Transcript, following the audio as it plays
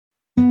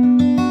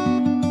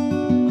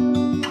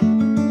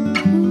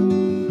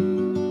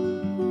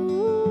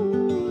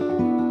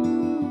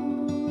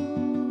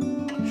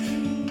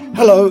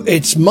Hello,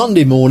 it's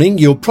Monday morning.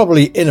 You're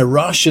probably in a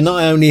rush and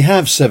I only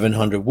have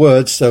 700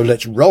 words, so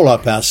let's roll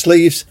up our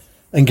sleeves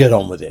and get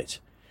on with it.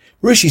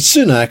 Rishi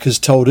Sunak has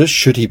told us,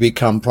 should he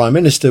become Prime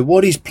Minister,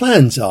 what his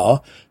plans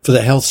are for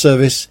the health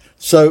service,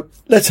 so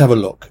let's have a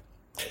look.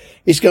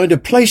 He's going to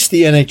place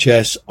the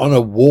NHS on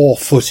a war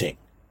footing.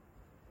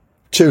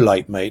 Too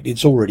late, mate.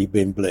 It's already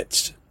been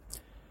blitzed.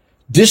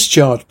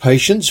 Discharge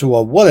patients who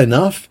are well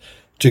enough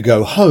to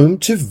go home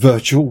to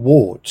virtual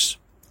wards.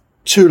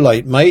 Too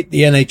late, mate.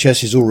 The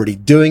NHS is already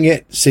doing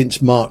it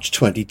since March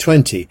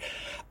 2020.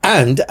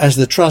 And as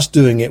the trust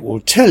doing it will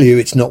tell you,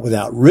 it's not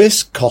without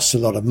risk, costs a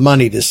lot of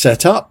money to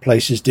set up,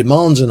 places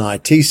demands on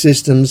IT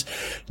systems,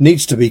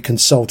 needs to be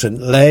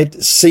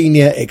consultant-led,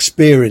 senior,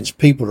 experienced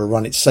people to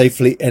run it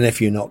safely, and if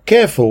you're not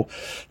careful,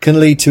 can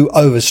lead to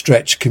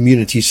overstretched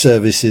community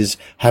services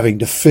having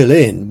to fill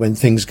in when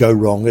things go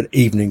wrong at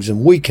evenings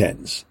and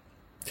weekends.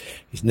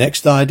 His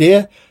next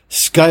idea,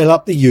 scale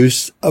up the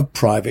use of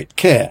private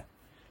care.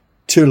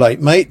 Too late,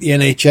 mate. The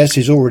NHS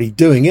is already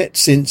doing it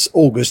since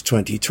August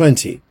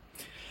 2020.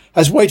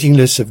 As waiting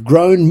lists have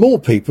grown, more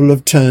people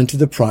have turned to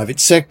the private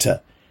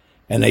sector.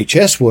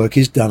 NHS work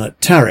is done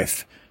at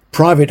tariff.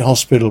 Private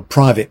hospital,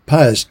 private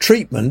payers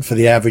treatment for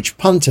the average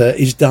punter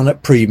is done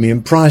at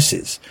premium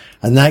prices,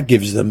 and that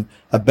gives them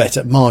a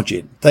better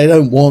margin. They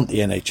don't want the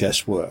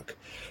NHS work.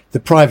 The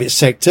private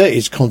sector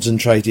is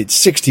concentrated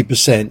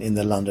 60% in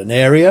the London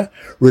area,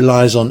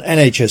 relies on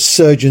NHS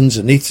surgeons,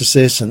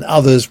 anaesthetists and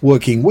others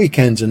working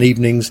weekends and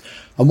evenings,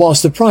 and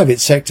whilst the private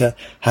sector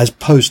has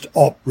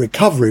post-op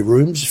recovery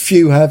rooms,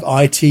 few have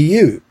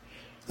ITU.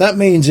 That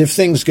means if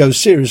things go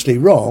seriously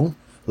wrong,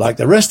 like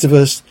the rest of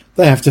us,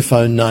 they have to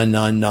phone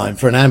 999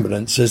 for an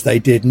ambulance, as they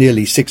did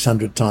nearly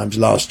 600 times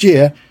last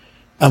year,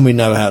 and we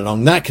know how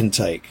long that can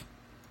take.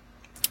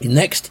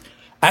 Next,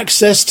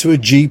 access to a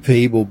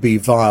GP will be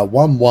via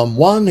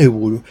 111, who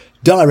will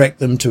direct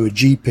them to a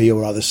GP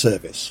or other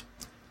service.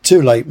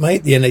 Too late,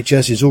 mate. The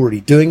NHS is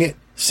already doing it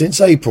since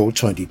April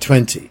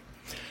 2020.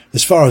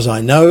 As far as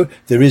I know,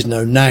 there is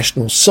no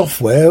national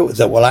software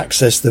that will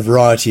access the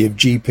variety of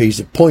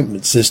GPs'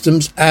 appointment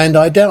systems, and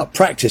I doubt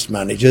practice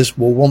managers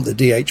will want the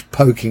DH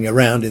poking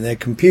around in their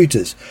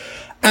computers.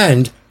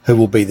 And who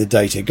will be the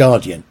data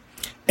guardian?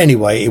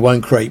 Anyway, it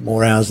won't create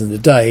more hours in the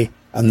day,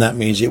 and that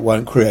means it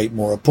won't create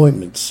more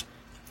appointments.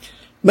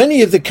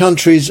 Many of the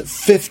country's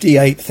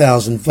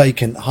 58,000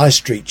 vacant high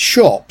street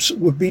shops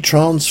would be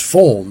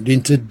transformed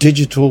into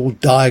digital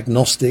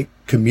diagnostic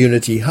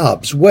community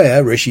hubs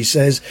where, Rishi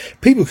says,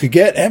 people could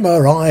get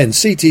MRI and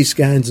CT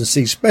scans and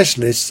see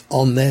specialists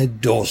on their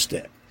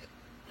doorstep.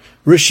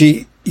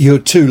 Rishi, you're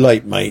too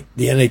late, mate.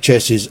 The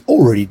NHS is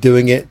already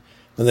doing it,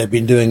 and they've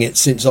been doing it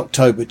since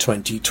October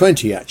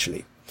 2020,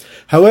 actually.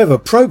 However,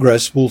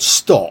 progress will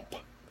stop.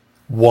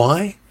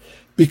 Why?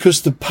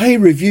 Because the pay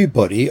review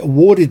body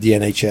awarded the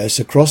NHS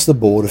across the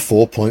board a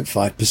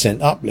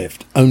 4.5%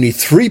 uplift, only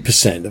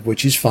 3% of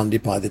which is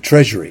funded by the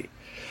Treasury.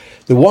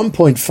 The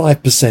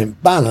 1.5%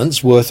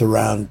 balance, worth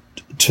around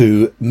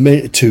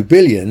 $2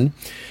 billion,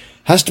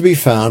 has to be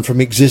found from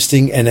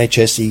existing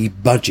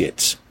NHSE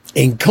budgets.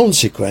 In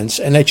consequence,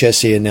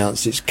 NHSE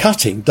announced it's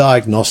cutting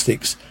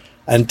diagnostics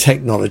and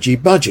technology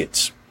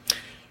budgets.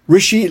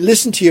 Rishi,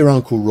 listen to your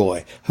Uncle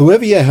Roy.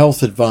 Whoever your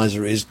health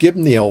advisor is, give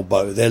them the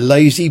elbow. They're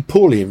lazy,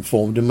 poorly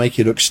informed, and make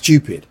you look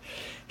stupid.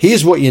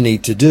 Here's what you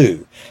need to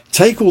do.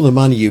 Take all the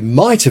money you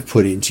might have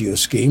put into your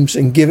schemes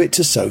and give it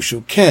to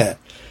social care.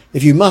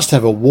 If you must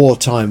have a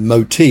wartime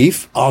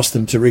motif, ask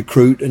them to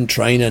recruit and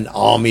train an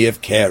army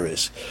of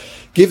carers.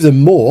 Give them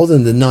more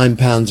than the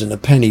 £9 and a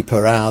penny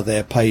per hour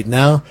they're paid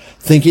now.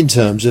 Think in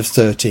terms of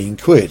 13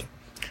 quid.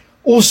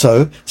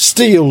 Also,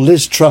 steal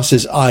Liz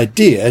Truss's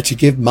idea to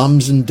give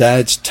mums and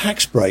dads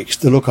tax breaks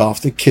to look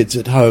after kids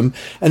at home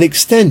and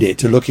extend it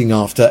to looking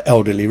after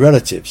elderly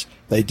relatives.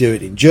 They do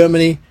it in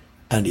Germany,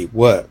 and it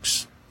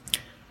works.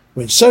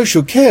 When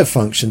social care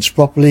functions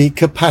properly,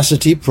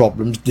 capacity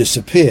problems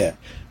disappear.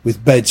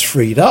 With beds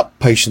freed up,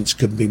 patients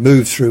can be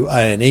moved through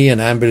A&E and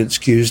ambulance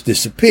queues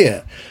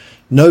disappear.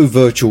 No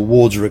virtual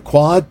wards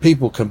required.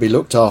 People can be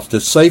looked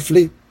after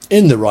safely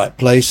in the right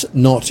place,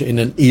 not in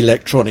an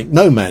electronic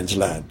no man's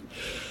land.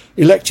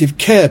 Elective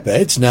care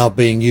beds, now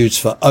being used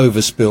for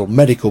overspill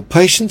medical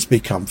patients,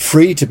 become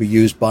free to be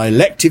used by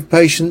elective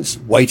patients.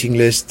 Waiting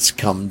lists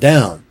come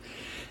down.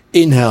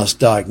 In-house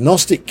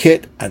diagnostic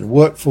kit and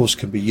workforce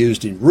can be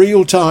used in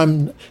real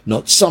time,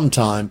 not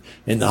sometime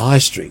in the high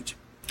street.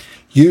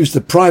 Use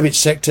the private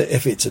sector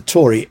if it's a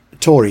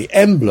Tory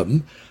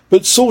emblem,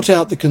 but sort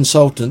out the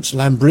consultants'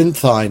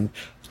 labyrinthine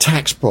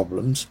tax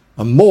problems,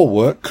 and more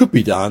work could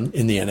be done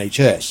in the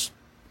NHS.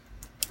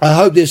 I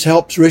hope this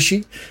helps,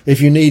 Rishi. If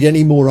you need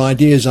any more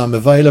ideas, I'm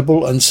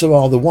available, and so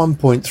are the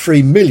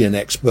 1.3 million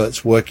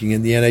experts working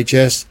in the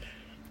NHS.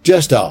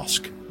 Just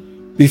ask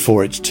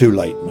before it's too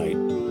late, mate.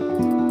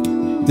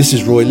 This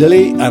is Roy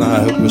Lilly, and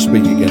I hope we'll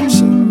speak again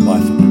soon.